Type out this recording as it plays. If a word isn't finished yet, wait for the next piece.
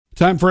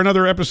Time for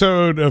another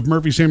episode of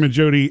Murphy, Sam, and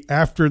Jody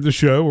after the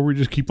show, where we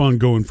just keep on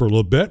going for a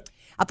little bit.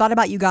 I thought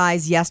about you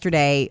guys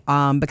yesterday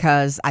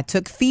because I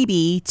took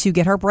Phoebe to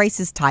get her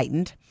braces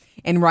tightened.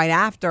 And right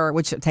after,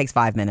 which takes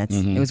 5 minutes,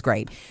 it was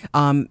great.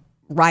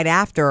 Right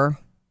after,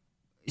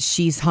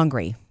 she's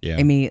hungry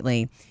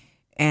immediately.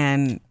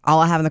 And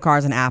all I have in the car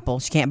is an apple.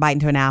 She can't bite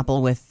into an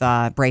apple with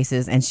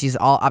braces. And she's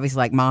all obviously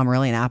like, Mom,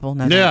 really an apple?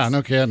 No, yeah, thanks.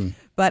 no kidding.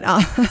 But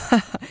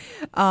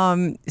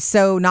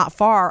so not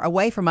far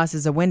away from us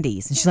is a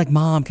Wendy's. And she's like,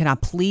 Mom, can I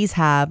please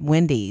have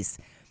Wendy's?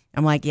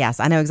 I'm like, yes,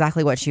 I know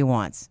exactly what she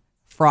wants.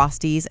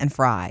 Frosties and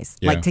fries,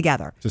 like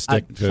together.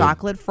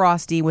 Chocolate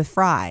Frosty with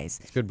fries.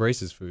 It's good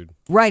braces food.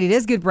 Right, it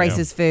is good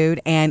braces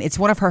food, and it's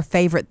one of her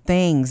favorite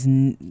things,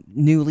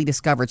 newly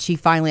discovered. She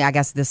finally, I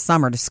guess this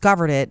summer,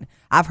 discovered it.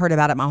 I've heard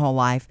about it my whole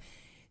life.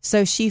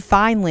 So she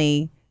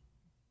finally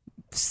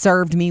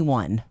served me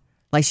one.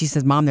 Like she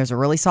says, Mom, there's a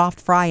really soft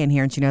fry in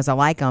here, and she knows I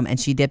like them, and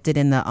she dipped it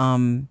in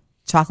the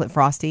chocolate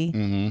Frosty.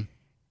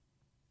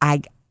 Mm-hmm.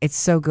 It's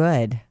so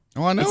good.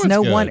 Oh, I know it's good.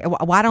 No wonder.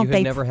 Why don't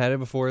they? Never had it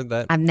before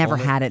that. I've never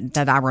had it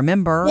that I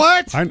remember.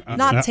 What?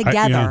 Not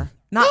together.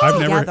 Not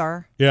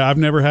together. I've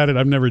never had it.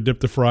 I've never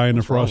dipped a fry in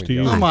a Frosty.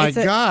 Oh my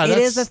God! It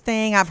is a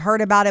thing. I've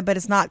heard about it, but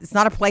it's not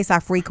a place I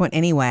frequent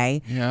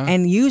anyway. Yeah.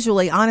 And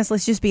usually, honestly,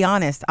 let's just be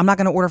honest. I'm not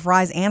going to order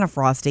fries and a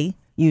Frosty.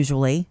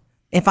 Usually,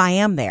 if I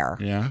am there.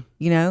 Yeah.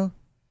 You know,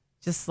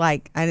 just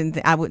like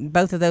I wouldn't.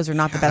 Both of those are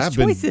not the best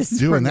choices. I've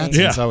been doing that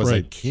since I was a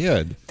right.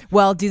 kid.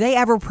 Well, do they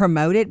ever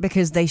promote it?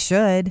 Because they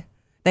should.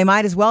 They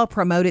might as well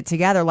promote it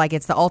together like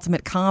it's the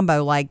ultimate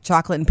combo, like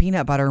chocolate and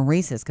peanut butter and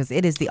Reese's, because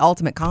it is the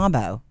ultimate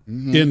combo.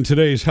 In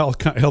today's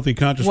healthy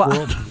conscious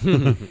world.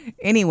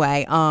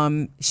 Anyway,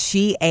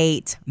 she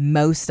ate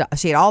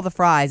all the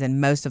fries and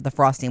most of the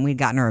Frosty, and we'd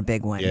gotten her a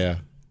big one. Yeah.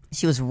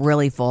 She was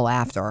really full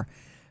after.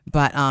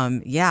 But,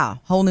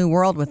 whole new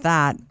world with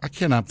that. I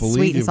cannot Sweet believe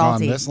and you've gone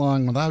salty. this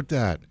long without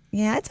that.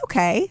 Yeah, it's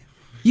okay.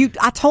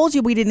 I told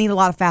you we didn't eat a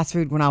lot of fast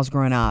food when I was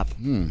growing up.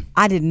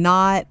 I did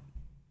not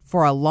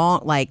for a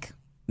long,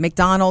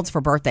 McDonald's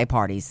for birthday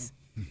parties.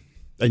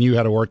 And you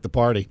had to work the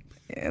party.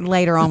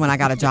 Later on when I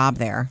got a job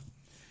there.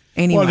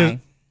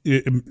 Anyway.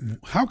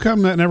 How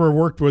come that never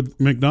worked with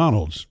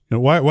McDonald's?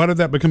 Why did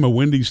that become a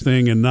Wendy's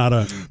thing and not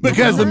a...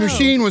 Because the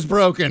machine was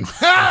broken.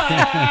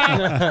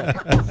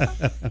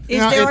 Is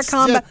there a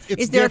combo?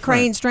 Is there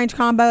a strange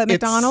combo at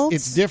McDonald's?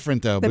 It's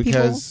different though,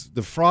 because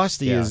the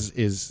Frosty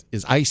is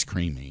ice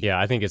creamy. Yeah,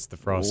 I think it's the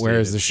Frosty.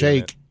 Whereas the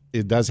shake,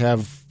 it does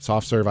have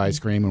soft serve ice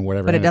cream and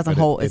whatever. But it doesn't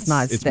hold. It's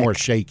not as It's thick. more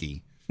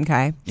shaky.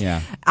 Okay.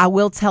 Yeah. I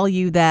will tell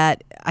you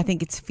that I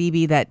think it's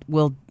Phoebe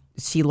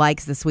she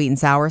likes the sweet and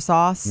sour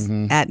sauce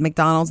at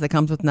McDonald's that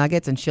comes with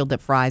nuggets, and she'll dip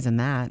fries in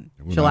that.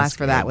 She'll ask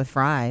for that with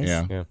fries.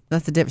 Yeah.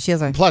 That's the dip. She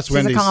has a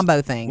Wendy's, a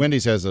combo thing.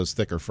 Wendy's has those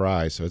thicker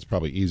fries, so it's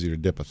probably easier to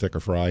dip a thicker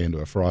fry into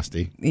a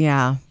Frosty.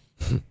 Yeah.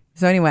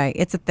 So anyway,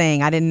 it's a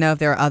thing. I didn't know if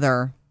there are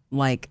other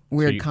weird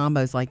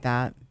combos like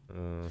that.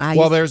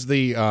 There's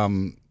the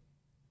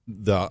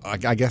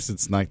I guess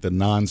it's like the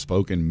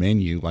non-spoken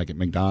menu, like at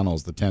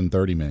McDonald's, the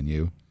 10:30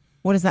 menu.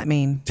 What does that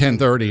mean?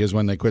 10:30 is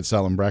when they quit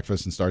selling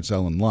breakfast and start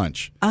selling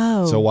lunch.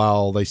 Oh. So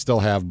while they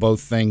still have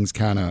both things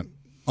kind of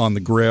on the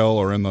grill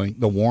or in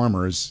the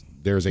warmers,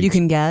 there's a you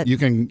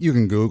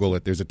can Google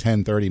it. There's a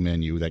 10:30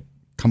 menu that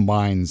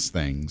combines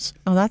things.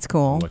 Oh, that's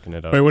cool. I'm looking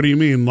it up. Wait, what do you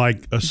mean?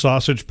 Like a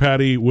sausage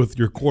patty with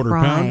your quarter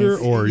Fries. pounder,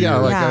 or you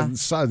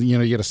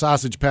get a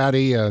sausage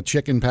patty, a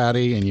chicken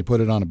patty, and you put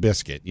it on a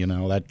biscuit.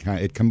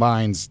 It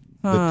combines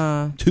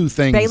the two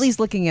things. Bailey's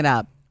looking it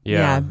up.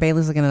 Yeah,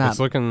 Bailey's looking it up. It's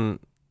looking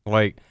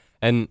like,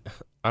 and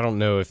I don't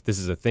know if this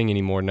is a thing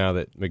anymore now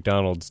that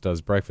McDonald's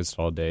does breakfast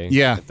all day.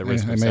 Yeah, at the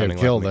risk they of may have sounding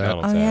killed like that.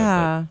 McDonald's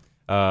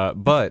Yeah.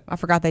 But I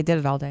forgot they did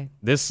it all day.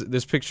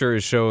 this picture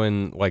is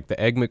showing like the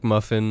Egg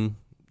McMuffin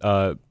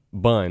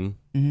bun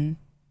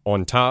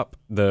on top,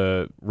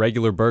 the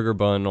regular burger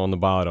bun on the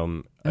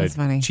bottom, That's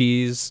funny.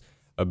 cheese,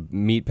 a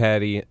meat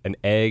patty, an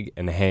egg,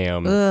 and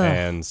ham,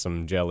 and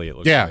some jelly. It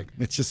looks like.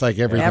 It's just like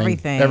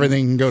everything.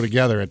 Everything can go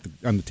together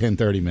on the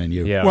 10:30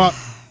 menu. Yeah. Well,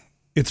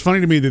 it's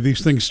funny to me that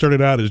these things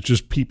started out as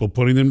just people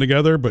putting them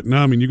together, but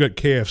now, you got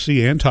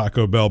KFC and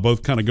Taco Bell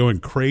both kind of going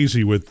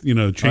crazy with,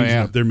 changing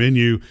up their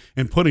menu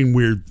and putting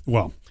weird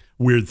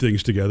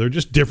things together,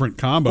 just different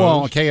combos.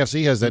 Well,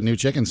 KFC has that new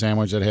chicken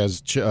sandwich that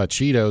has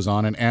Cheetos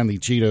on it and the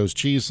Cheetos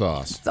cheese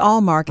sauce. It's all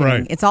marketing.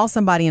 Right. It's all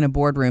somebody in a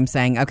boardroom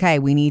saying, okay,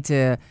 we need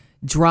to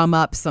drum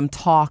up some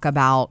talk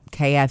about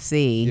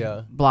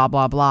KFC, blah,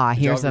 blah, blah.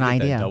 Did y'all Here's an ever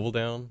get idea. that Double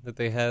Down that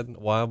they had a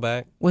while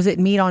back? Was it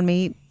meat on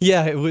meat?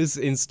 Yeah, it was,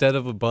 instead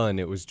of a bun,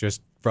 it was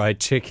just fried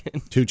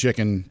chicken. 2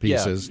 chicken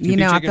pieces.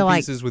 Yeah, I chicken feel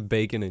like pieces with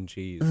bacon and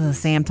cheese.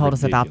 Sam told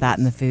us about that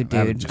in the food,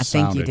 That dude. just I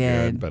think you sounded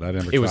did. good, but I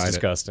never It was tried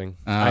disgusting.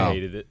 Oh. I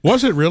hated it.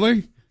 Was it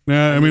really?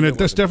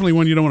 That's definitely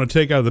one you don't want to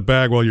take out of the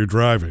bag while you're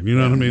driving. You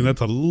know what I mean?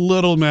 That's a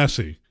little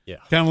messy. Yeah.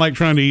 Kind of like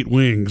trying to eat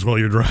wings while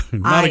you're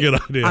driving. Not a good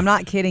idea. I'm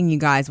not kidding you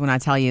guys when I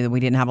tell you that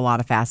we didn't have a lot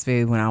of fast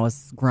food when I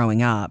was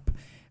growing up.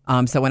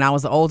 So when I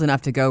was old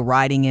enough to go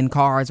riding in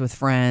cars with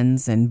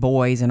friends and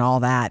boys and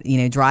all that,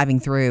 driving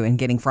through and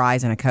getting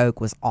fries and a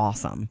Coke was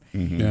awesome.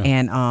 Mm-hmm. Yeah.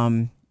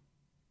 And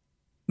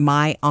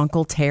my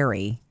Uncle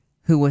Terry,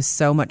 who was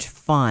so much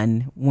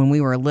fun when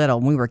we were little,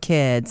 when we were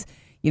kids,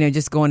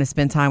 just going to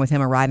spend time with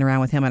him and riding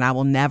around with him. And I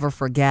will never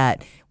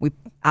forget,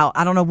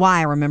 I don't know why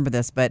I remember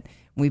this, but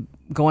we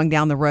going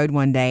down the road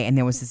one day and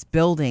there was this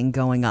building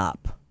going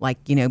up,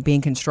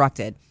 being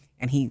constructed.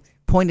 And he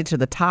pointed to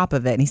the top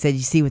of it and he said,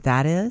 "You see what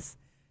that is?"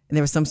 And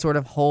there was some sort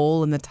of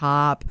hole in the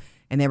top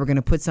and they were going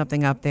to put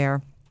something up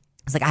there.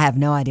 I was like, I have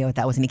no idea what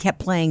that was. And he kept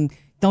playing,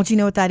 "Don't you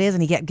know what that is?"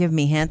 And he kept giving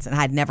me hints and I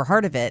had never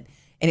heard of it.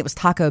 And it was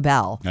Taco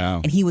Bell.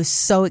 Oh. And he was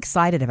so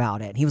excited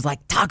about it. He was like,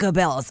 "Taco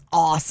Bell is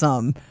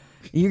awesome.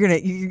 I'm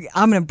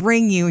going to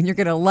bring you and you're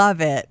going to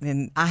love it."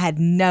 And I had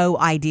no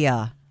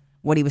idea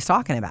what he was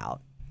talking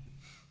about.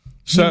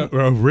 So,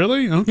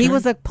 really? Okay. He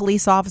was a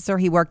police officer.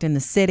 He worked in the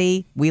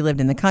city. We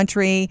lived in the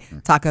country.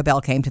 Taco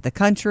Bell came to the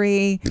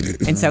country.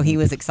 And so he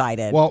was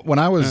excited. Well, when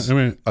I was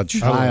a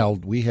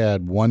child, we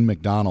had one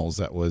McDonald's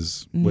that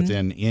was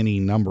within any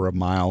number of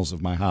miles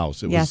of my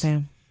house. It was,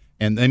 Sam.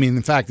 And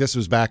in fact, this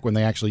was back when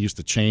they actually used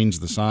to change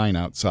the sign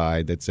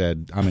outside that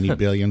said how many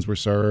billions were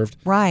served.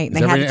 Right.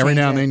 Every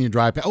now and then you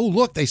drive past, oh,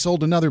 look, they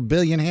sold another 1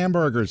 billion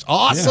hamburgers.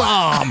 Awesome.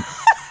 Yeah.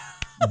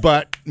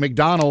 But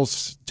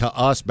McDonald's to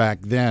us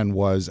back then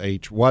was a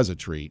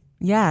treat.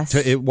 Yes.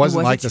 It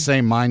wasn't like the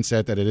same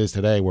mindset that it is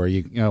today where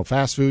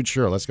fast food,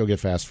 sure, let's go get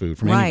fast food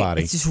from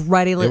anybody. It's just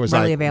readily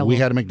available. We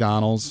had a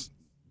McDonald's.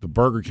 The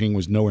Burger King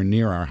was nowhere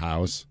near our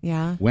house.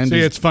 Yeah. Wendy's.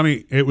 See, it's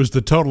funny. It was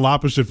the total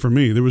opposite for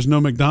me. There was no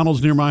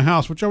McDonald's near my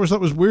house, which I always thought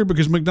was weird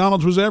because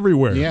McDonald's was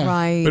everywhere. Yeah.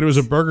 Right. But it was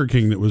a Burger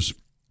King that was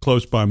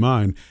close by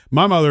mine.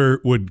 My mother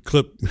would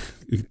clip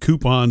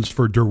coupons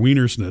for Der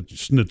Wiener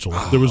Schnitzel.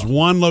 There was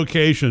one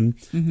location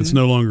that's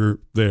no longer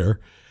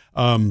there.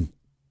 But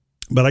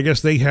I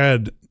guess they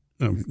had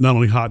not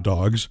only hot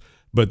dogs,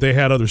 but they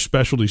had other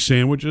specialty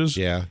sandwiches.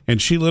 Yeah.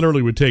 And she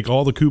literally would take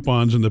all the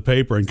coupons in the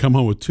paper and come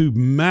home with 2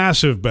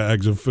 massive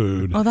bags of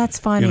food. Oh, that's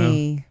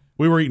funny.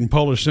 We were eating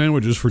Polish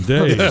sandwiches for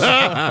days.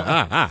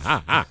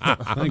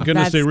 Thank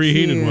goodness they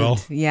reheated cute. well.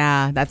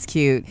 Yeah, that's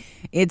cute.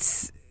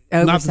 It's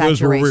oversaturation. Not that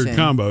those were weird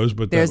combos,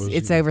 but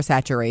it's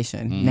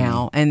oversaturation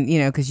now. And,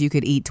 because you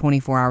could eat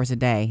 24 hours a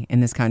day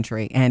in this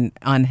country and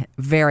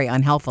very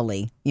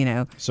unhealthily,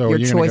 So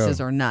your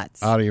choices are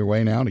nuts. Out of your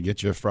way now to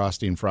get you a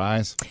Frosty and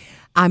fries?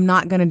 I'm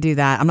not going to do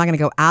that. I'm not going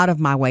to go out of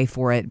my way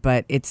for it,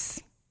 but it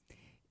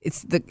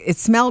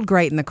smelled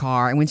great in the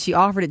car. And when she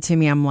offered it to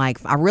me, I'm like,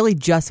 I really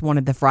just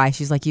wanted the fry.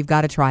 She's like, "You've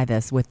got to try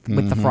this with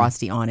the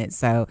Frosty on it."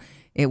 So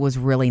it was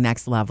really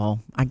next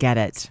level. I get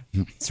it.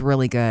 It's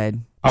really good.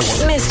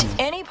 Missed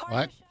any part?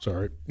 What?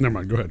 Sorry. Never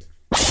mind. Go ahead.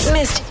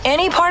 Missed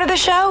any part of the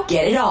show?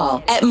 Get it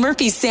all at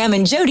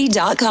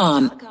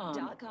murphysamandjody.com.